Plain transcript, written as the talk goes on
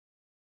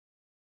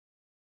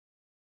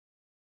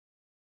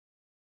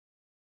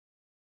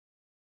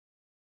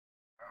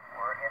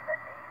in the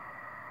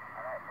 80s,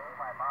 and it blew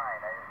my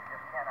mind. I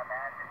just can't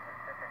imagine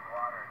Pacific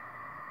waters,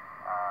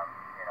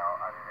 you know,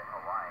 other than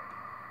Hawaii,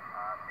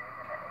 being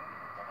in the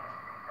 80s. It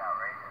seems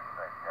outrageous,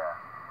 but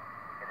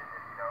you could have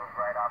just dove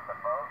right off the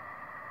boat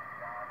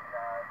and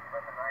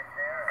swimming right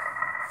there.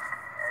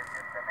 And it's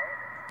just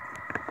amazing.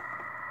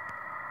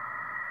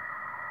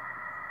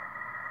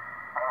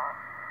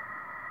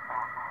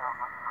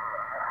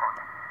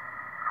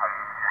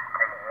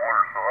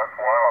 Water, so that's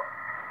wild.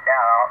 Yeah,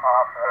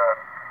 off the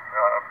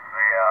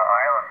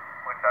island,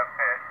 which I've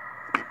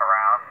fished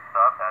around and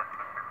stuff, had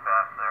some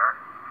success there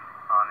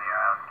on the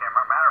island.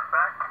 Matter of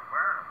fact, I'm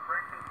wearing a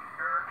freaking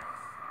shirt.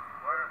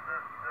 What does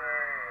this say?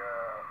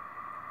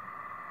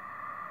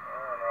 I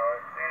don't know.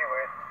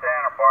 Anyway, it's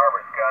Santa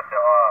Barbara. It's got the,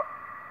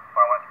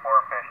 when I went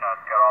sport fishing,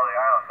 it's got all the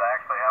islands. I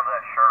actually have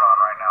that shirt on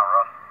right now,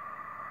 Russ.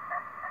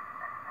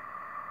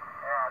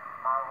 Yeah, it's a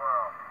small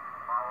world.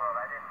 Small world.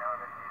 I didn't know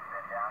that you'd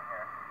been down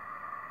here,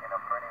 you know,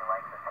 for any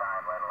length of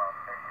time, let alone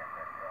fishing.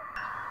 But, Sailing.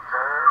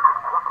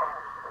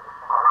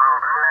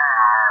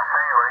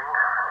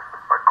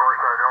 Of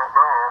course, I don't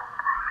know.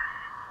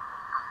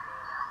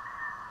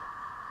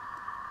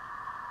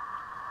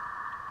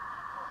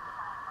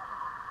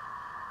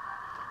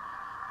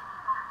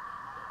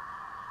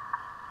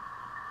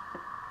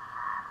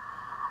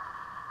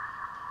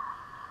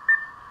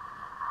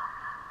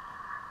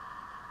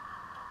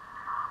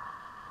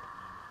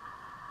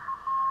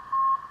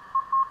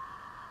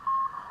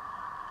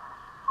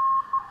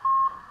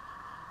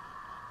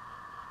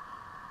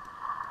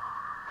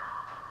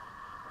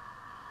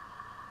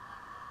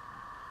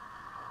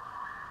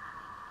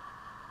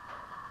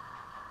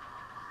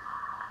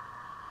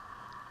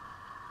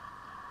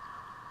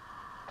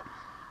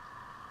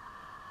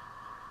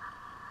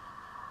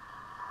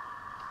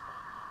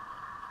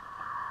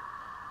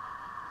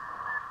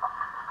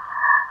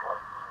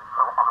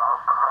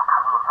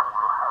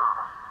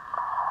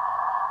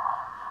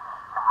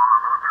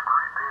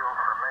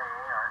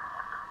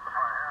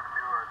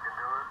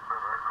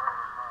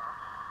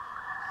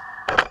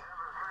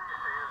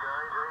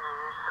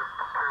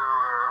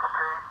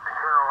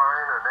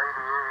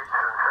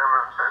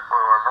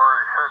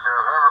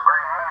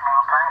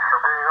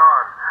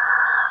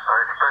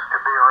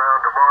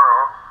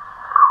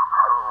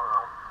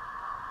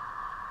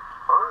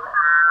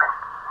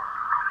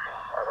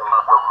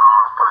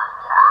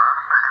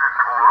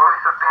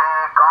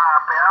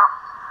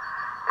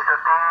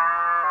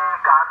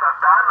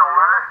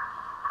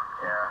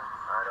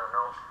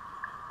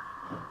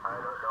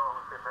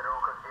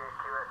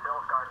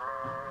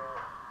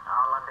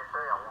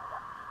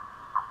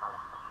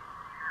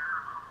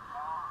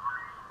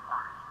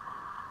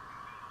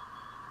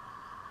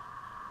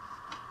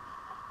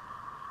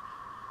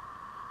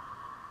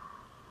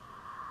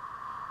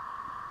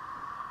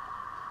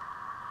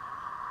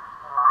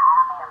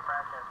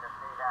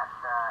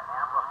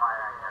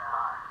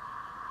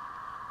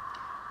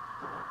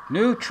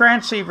 New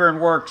transceiver in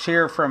works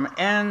here from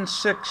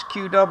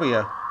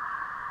N6QW.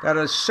 Got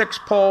a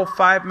 6-pole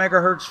 5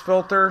 megahertz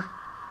filter,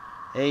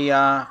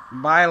 a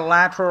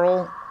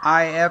bilateral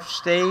IF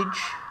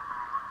stage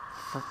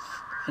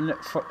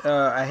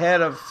ahead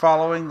of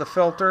following the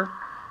filter,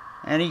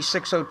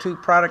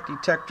 N6QW product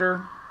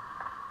detector,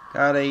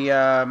 got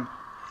a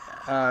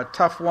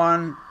Tough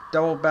One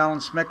double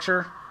balance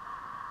mixer,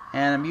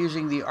 and I'm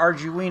using the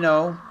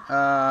Arduino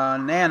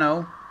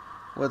Nano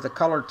with a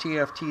color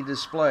TFT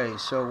display.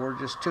 So we're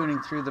just tuning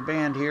through the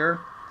band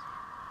here.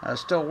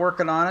 Still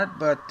working on it,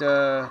 but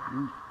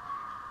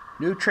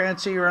new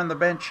transceiver on the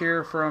bench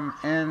here from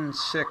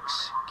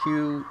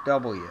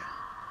N6QW.